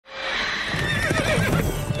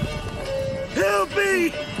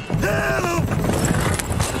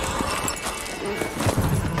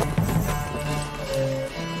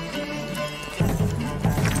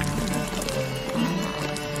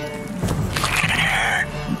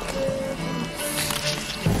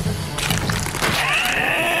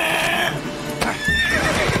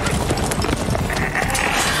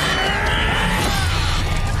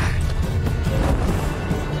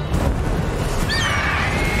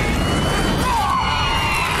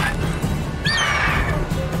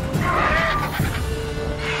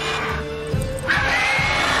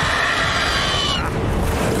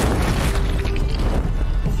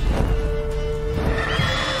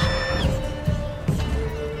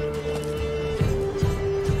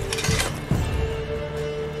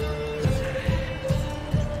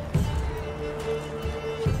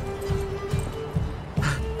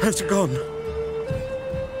Has it gone?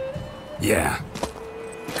 Yeah.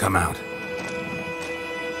 Come out.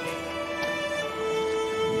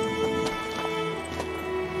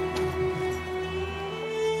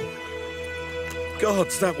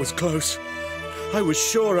 Gods, that was close. I was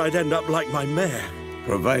sure I'd end up like my mare.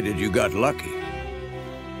 Provided you got lucky.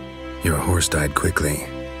 Your horse died quickly,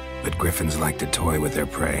 but griffins like to toy with their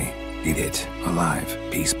prey. Eat it, alive,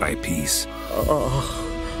 piece by piece. Oh.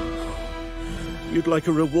 You'd like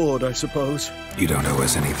a reward, I suppose. You don't owe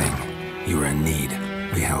us anything. You were in need.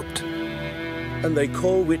 We helped. And they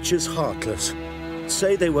call witches heartless.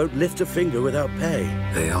 Say they won't lift a finger without pay.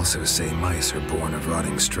 They also say mice are born of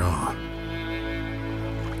rotting straw.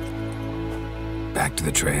 Back to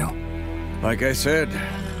the trail? Like I said,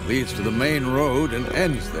 leads to the main road and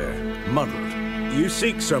ends there, muddled. You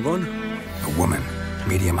seek someone? A woman.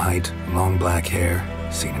 Medium height, long black hair.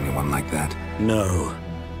 Seen anyone like that? No.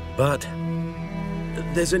 But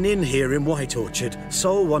there's an inn here in White Orchard.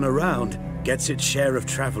 Sole one around. Gets its share of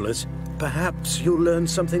travelers. Perhaps you'll learn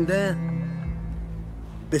something there?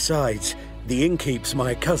 Besides, the innkeep's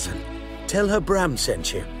my cousin. Tell her Bram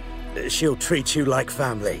sent you. She'll treat you like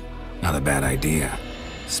family. Not a bad idea.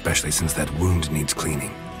 Especially since that wound needs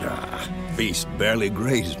cleaning. Beast barely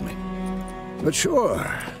grazed me. But sure,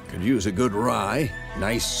 could use a good rye.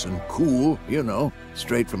 Nice and cool, you know,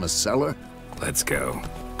 straight from a cellar. Let's go.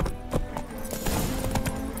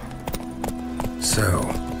 So,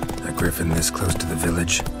 a griffin this close to the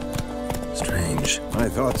village? Strange. My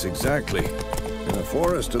thoughts exactly. In the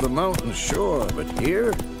forest or the mountains, sure, but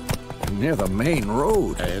here? Near the main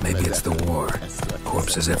road. Maybe it's the war.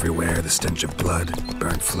 Corpses everywhere, the stench of blood,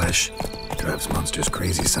 burnt flesh. Drives monsters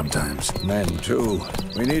crazy sometimes. Men, too.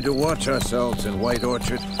 We need to watch ourselves in White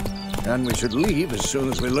Orchard. And we should leave as soon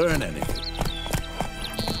as we learn anything.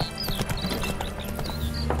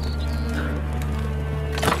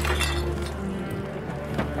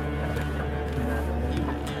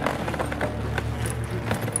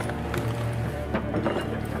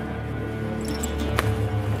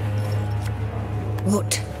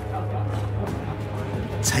 What?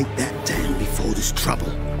 Take that down before there's trouble.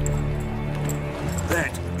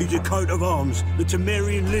 That is a coat of arms, the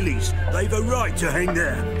Temerian lilies. They've a right to hang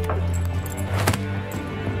there.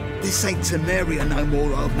 This ain't Temeria no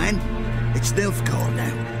more, old man. It's Nilfgaard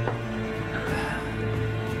now.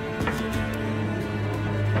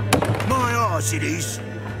 My arse it is.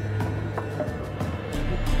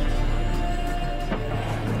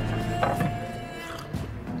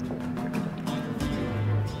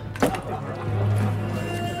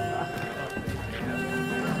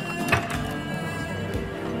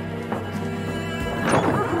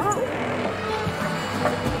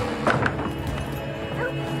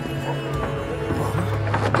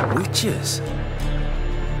 Witches?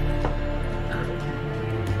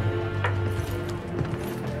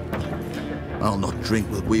 I'll not drink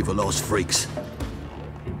with Weaverlaw's freaks.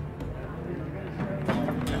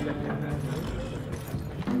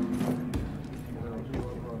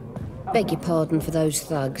 Beg your pardon for those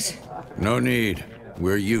thugs. No need.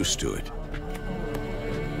 We're used to it.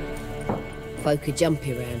 Folk are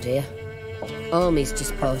jumpy around here. Armies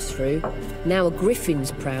just passed through. Now a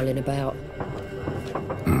griffin's prowling about.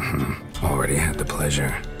 Already had the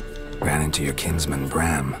pleasure. Ran into your kinsman,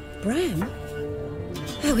 Bram. Bram?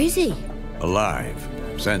 How is he? Alive.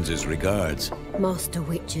 Sends his regards. Master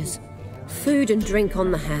witches. Food and drink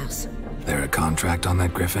on the house. There a contract on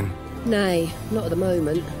that griffin? Nay, not at the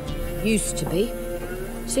moment. Used to be.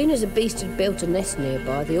 Soon as a beast had built a nest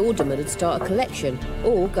nearby, the alderman would start a collection,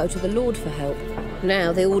 or go to the Lord for help.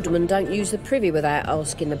 Now the alderman don't use the privy without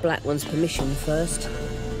asking the Black One's permission first.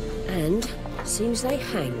 And seems they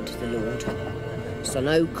hanged the Lord. So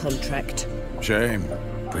no contract. Shame.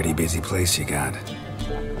 Pretty busy place you got.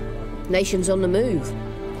 Nations on the move.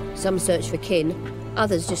 Some search for kin,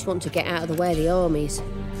 others just want to get out of the way of the armies.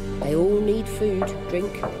 They all need food,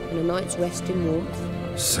 drink, and a night's rest in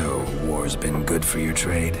warmth. So, war's been good for your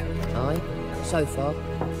trade? Aye, so far.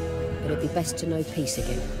 But it'd be best to know peace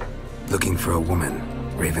again. Looking for a woman.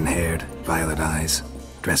 Raven-haired, violet eyes,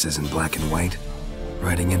 dresses in black and white.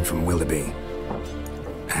 Riding in from Willoughby.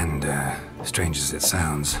 And, strange as it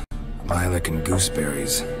sounds, Lilac and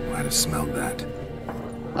Gooseberries might have smelled that.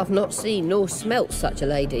 I've not seen nor smelt such a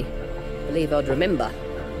lady. Believe I'd remember.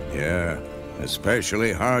 Yeah,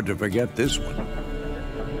 especially hard to forget this one.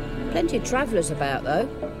 Plenty of travellers about, though.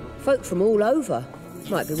 Folk from all over.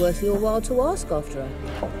 Might be worth your while to ask after her.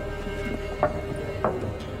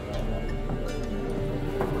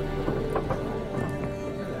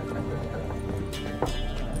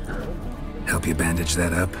 Help you bandage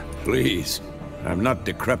that up? Please. I'm not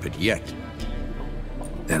decrepit yet.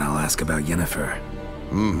 Then I'll ask about Yennefer.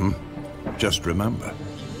 Just remember,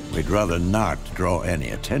 we'd rather not draw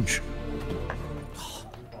any attention.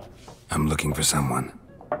 I'm looking for someone.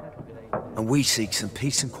 And we seek some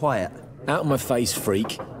peace and quiet. Out of my face,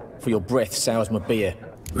 freak. For your breath sours my beer.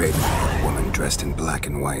 Raven, woman dressed in black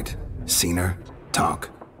and white. Seen her?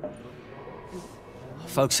 Talk.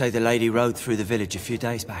 Folks say the lady rode through the village a few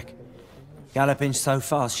days back. Galloping so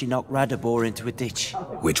fast she knocked Radabor into a ditch.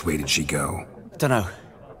 Which way did she go? Dunno.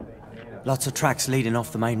 Lots of tracks leading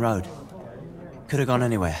off the main road. Could have gone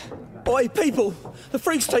anywhere. Oi, people! The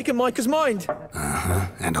freak's taken Micah's mind! Uh-huh,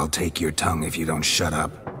 and I'll take your tongue if you don't shut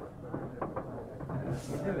up.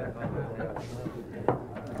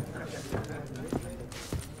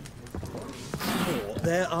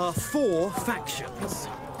 There are 4 factions.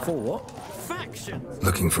 4 what? Factions?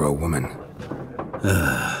 Looking for a woman.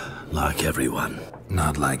 Like everyone.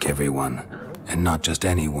 Not like everyone. And not just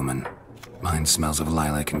any woman. Mine smells of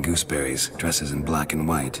lilac and gooseberries, dresses in black and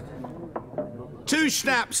white. 2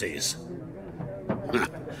 schnapsies.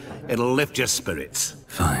 It'll lift your spirits.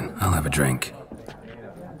 Fine, I'll have a drink.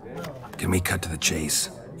 Can we cut to the chase?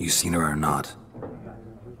 You seen her or not?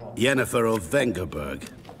 Yennefer of Vengerberg.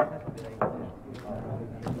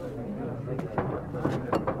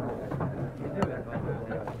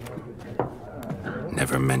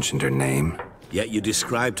 Never mentioned her name. Yet you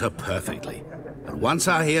described her perfectly. And once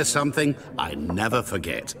I hear something, I never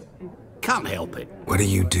forget. Can't help it. What do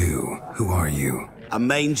you do? Who are you? A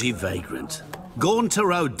mangy vagrant. Gone to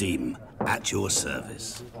Rodim, at your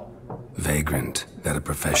service. Vagrant. That a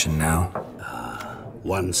profession now?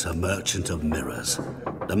 Once a merchant of mirrors.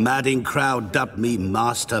 The madding crowd dubbed me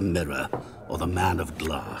Master Mirror, or the Man of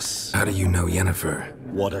Glass. How do you know Yennefer?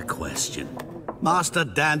 What a question. Master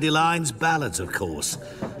Dandelion's ballads, of course.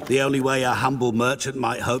 The only way a humble merchant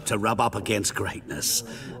might hope to rub up against greatness.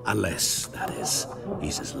 Unless, that is,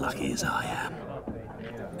 he's as lucky as I am.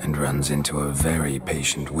 And runs into a very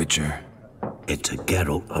patient witcher. Into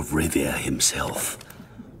Geralt of Rivia himself.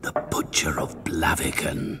 The Butcher of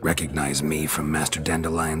Blaviken. Recognize me from Master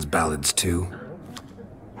Dandelion's ballads too?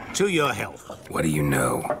 To your health. What do you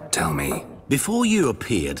know? Tell me. Before you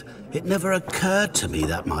appeared, it never occurred to me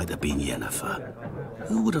that might have been Yennefer.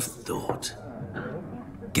 Who would have thought?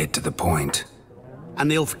 Get to the point. A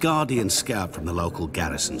Nilfgaardian scout from the local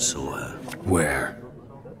garrison saw her. Where?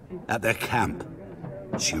 At their camp.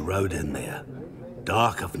 She rode in there.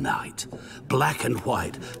 Dark of night. Black and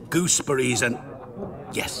white. Gooseberries and...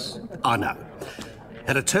 Yes, I know.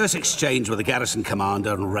 Had a terse exchange with the garrison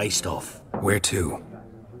commander and raced off. Where to?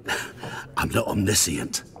 I'm not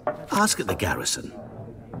omniscient. Ask at the garrison.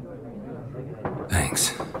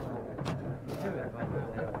 Thanks.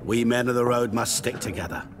 We men of the road must stick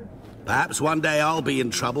together. Perhaps one day I'll be in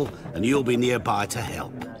trouble and you'll be nearby to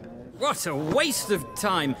help. What a waste of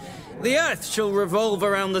time. The Earth shall revolve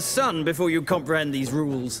around the sun before you comprehend these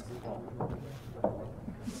rules.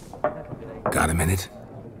 Got a minute?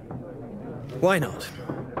 Why not?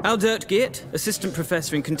 Aldert Geert, Assistant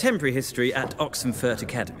Professor in Contemporary History at Oxenfurt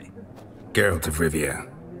Academy. Geralt of Rivia.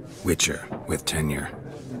 Witcher, with tenure.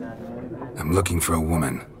 I'm looking for a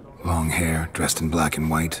woman. Long hair, dressed in black and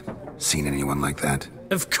white. Seen anyone like that?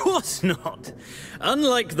 Of course not.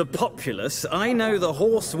 Unlike the populace, I know the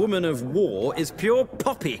horsewoman of war is pure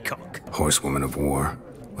poppycock. Horsewoman of war?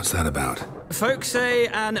 What's that about? Folk say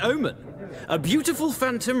an omen. A beautiful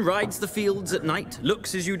phantom rides the fields at night,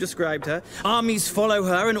 looks as you described her. Armies follow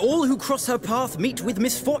her, and all who cross her path meet with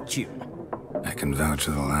misfortune. I can vouch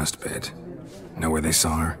for the last bit. Know where they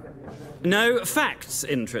saw her? No, facts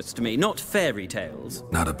interest me, not fairy tales.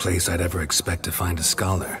 Not a place I'd ever expect to find a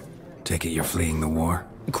scholar. Take it you're fleeing the war?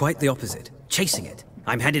 Quite the opposite. Chasing it.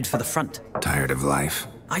 I'm headed for the front. Tired of life?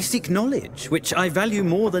 I seek knowledge, which I value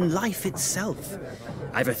more than life itself.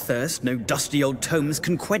 I've a thirst no dusty old tomes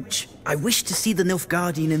can quench. I wish to see the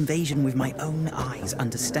Nilfgaardian invasion with my own eyes,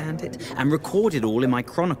 understand it, and record it all in my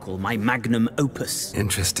chronicle, my magnum opus.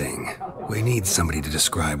 Interesting. We need somebody to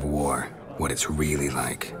describe war, what it's really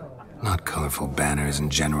like. Not colorful banners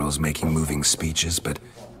and generals making moving speeches, but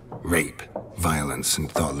rape, violence,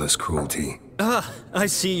 and thoughtless cruelty. Ah, I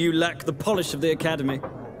see you lack the polish of the Academy.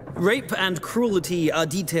 Rape and cruelty are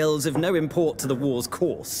details of no import to the war's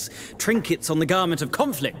course. Trinkets on the garment of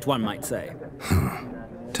conflict, one might say.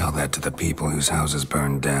 Tell that to the people whose houses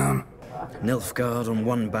burned down. Nilfgaard on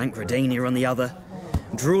one bank, Redania on the other.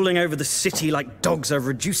 Drooling over the city like dogs over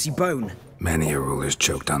a juicy bone. Many a ruler's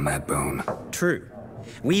choked on that bone. True.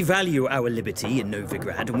 We value our liberty in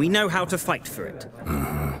Novigrad, and we know how to fight for it.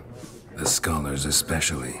 The scholars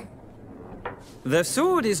especially. The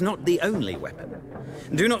sword is not the only weapon.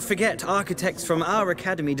 Do not forget, architects from our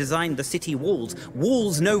academy designed the city walls.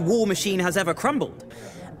 Walls no war machine has ever crumbled.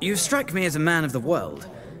 You strike me as a man of the world.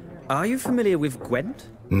 Are you familiar with Gwent?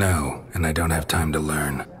 No, and I don't have time to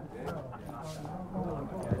learn.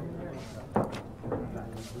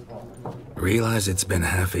 Realize it's been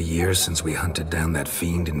half a year since we hunted down that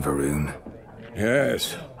fiend in Varun?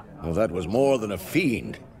 Yes. Well, that was more than a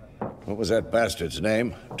fiend. What was that bastard's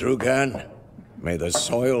name? Drugan? May the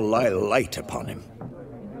soil lie light upon him.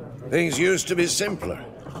 Things used to be simpler.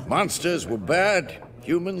 Monsters were bad,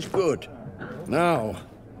 humans good. Now,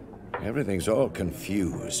 everything's all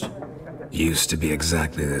confused. Used to be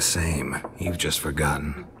exactly the same. You've just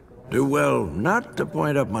forgotten. Do well not to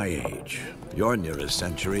point up my age. You're near a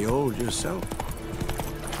century old yourself.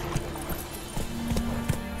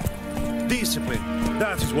 Discipline.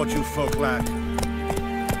 That is what you folk lack.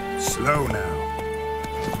 Slow now.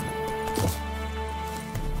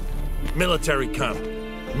 Military camp.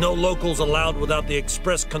 No locals allowed without the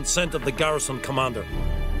express consent of the garrison commander.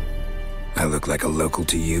 I look like a local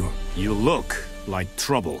to you? You look like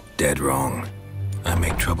trouble. Dead wrong. I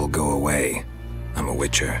make trouble go away. I'm a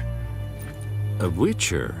witcher. A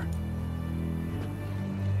witcher?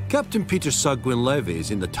 Captain Peter Sagwin Levy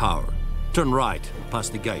is in the tower. Turn right,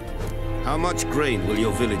 past the gate. How much grain will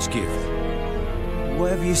your village give?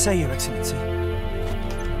 Whatever you say, Your Excellency.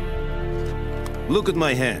 Look at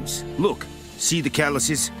my hands. Look. See the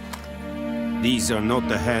calluses? These are not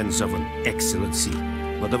the hands of an excellency,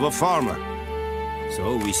 but of a farmer.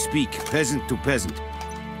 So we speak peasant to peasant.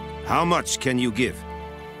 How much can you give?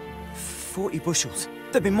 40 bushels.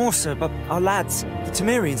 There'd be more, sir, but our lads, the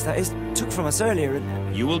Temerians, that is, took from us earlier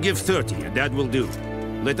and... You will give 30, and that will do.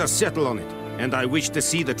 Let us settle on it, and I wish to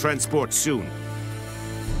see the transport soon.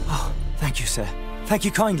 Oh, thank you, sir. Thank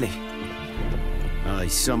you kindly. I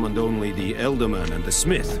summoned only the Elderman and the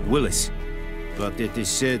smith, Willis. But it is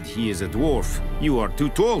said he is a dwarf. You are too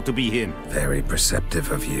tall to be him. Very perceptive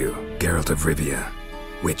of you, Geralt of Rivia,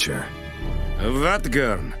 Witcher.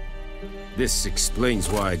 Vatgern. This explains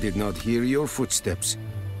why I did not hear your footsteps.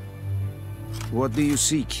 What do you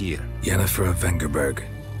seek here? Yennefer of Vengerberg.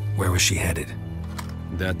 Where was she headed?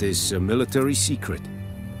 That is a military secret.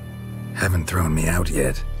 Haven't thrown me out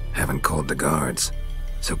yet. Haven't called the guards.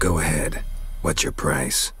 So go ahead. What's your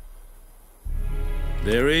price?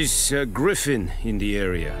 There is a griffin in the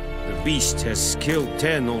area. The beast has killed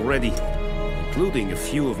 10 already, including a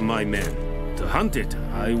few of my men. To hunt it,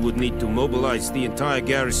 I would need to mobilize the entire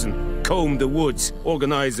garrison, comb the woods,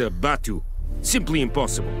 organize a batu. Simply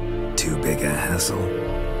impossible. Too big a hassle?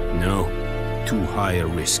 No, too high a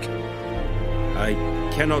risk. I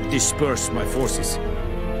cannot disperse my forces.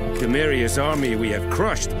 Temeria's army we have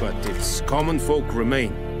crushed, but its common folk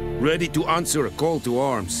remain, ready to answer a call to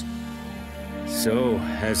arms. So,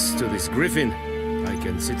 as to this griffin, I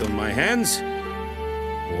can sit on my hands,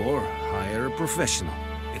 or hire a professional.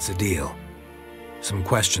 It's a deal. Some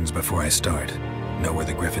questions before I start. Know where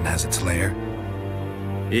the griffin has its lair?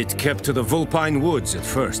 It kept to the Vulpine Woods at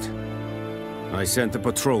first. I sent a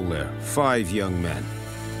patrol there, 5 young men.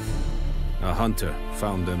 A hunter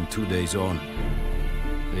found them 2 days on.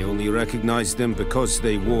 They only recognized them because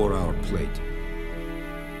they wore our plate.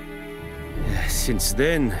 Since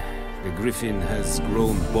then, the griffin has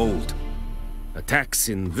grown bold. Attacks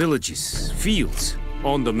in villages, fields,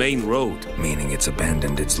 on the main road. Meaning it's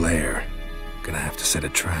abandoned its lair. Gonna have to set a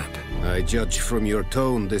trap. I judge from your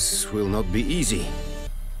tone this will not be easy.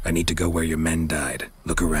 I need to go where your men died.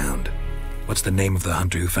 Look around. What's the name of the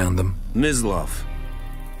hunter who found them? Mislav.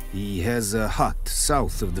 He has a hut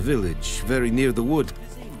south of the village, very near the wood.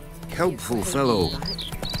 Helpful fellow.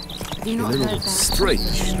 A little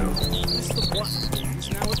strange, though.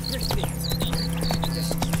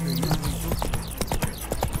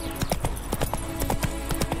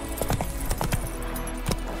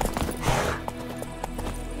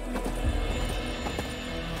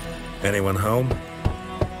 Anyone home?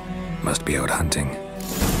 Must be out hunting.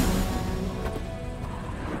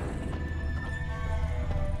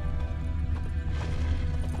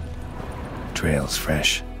 Trail's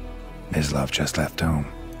fresh. Mislav just left home.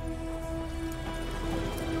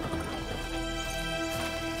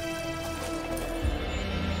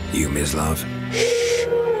 You, Mislav? Shh!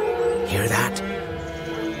 Hear that?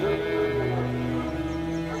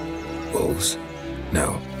 Wolves?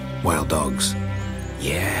 No. Wild dogs.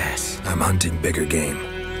 Yes. I'm hunting bigger game.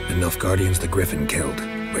 The Nilfgaardians the griffin killed.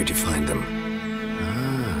 Where'd you find them?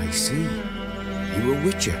 Ah, I see. You a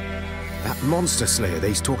witcher. That monster slayer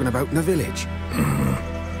they's talking about in the village.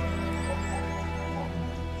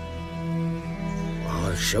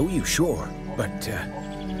 I'll show you, sure. But,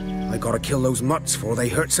 I gotta kill those mutts before they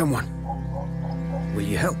hurt someone. Will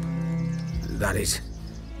you help? That is,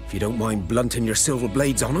 if you don't mind blunting your silver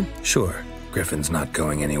blades on them. Sure. Griffin's not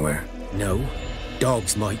going anywhere. No.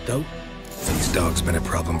 Dogs might, though. These dogs been a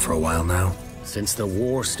problem for a while now? Since the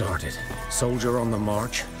war started. Soldier on the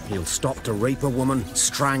march. He'll stop to rape a woman,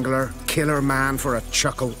 strangle her, kill her man for a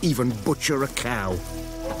chuckle, even butcher a cow.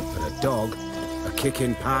 But a dog, a kick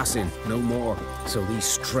in passing, no more. So these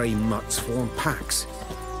stray mutts form packs.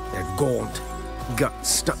 They're gaunt, guts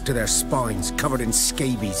stuck to their spines, covered in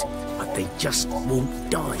scabies, but they just won't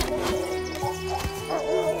die.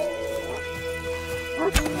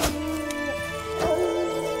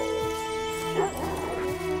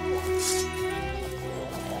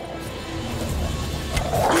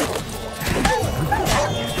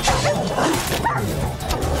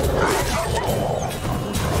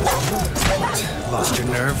 Lost your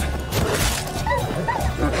nerve?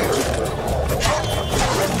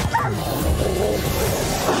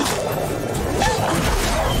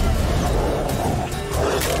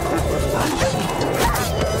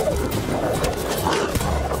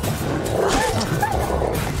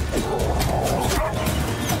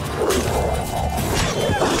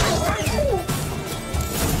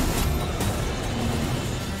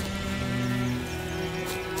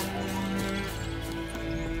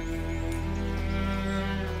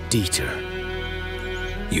 Dieter.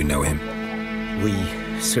 You know him? We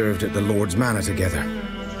served at the Lord's Manor together,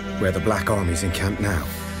 where the Black Army's encamped now.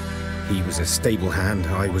 He was a stable hand,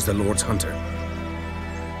 I was the Lord's hunter.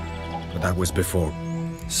 But that was before.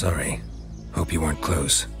 Sorry. Hope you weren't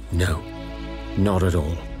close. No, not at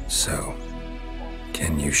all. So,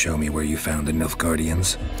 can you show me where you found the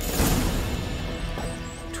Nilfgaardians?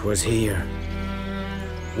 'Twas here.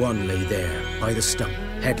 One lay there, by the stump,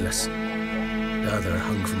 headless. The other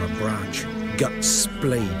hung from a branch, guts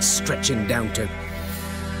splayed, stretching down to...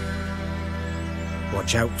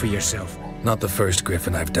 Watch out for yourself. Not the first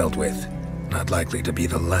griffin I've dealt with. Not likely to be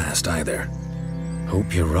the last either.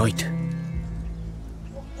 Hope you're right.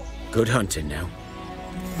 Good hunting now.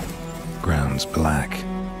 Ground's black,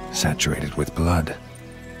 saturated with blood.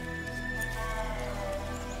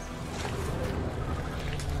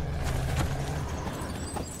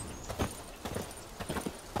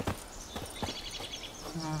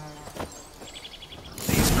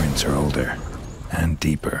 These prints are older and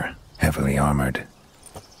deeper, heavily armored.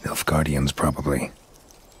 Nilfgaardians, probably.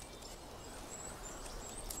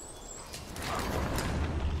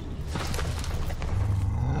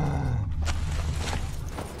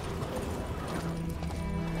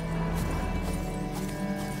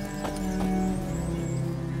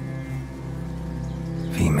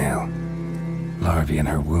 Female. Larvae in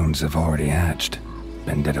her wounds have already hatched.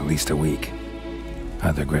 Been dead at least a week.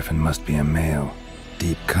 Other griffin must be a male.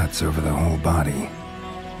 Deep cuts over the whole body.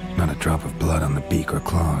 Not a drop of blood on the beak or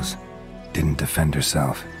claws. Didn't defend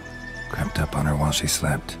herself. Crept up on her while she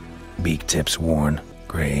slept. Beak tips worn.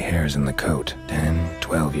 Gray hairs in the coat. 10,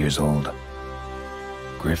 12 years old.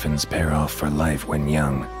 Griffins pair off for life when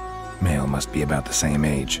young. Male must be about the same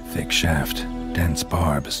age. Thick shaft. Dense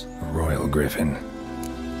barbs. Royal griffin.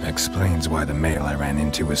 Explains why the male I ran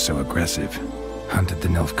into was so aggressive. Hunted the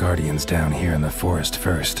Nilfgaardians down here in the forest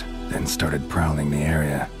first, then started prowling the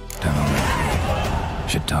area. Done already.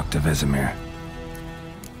 Should talk to Vesemir.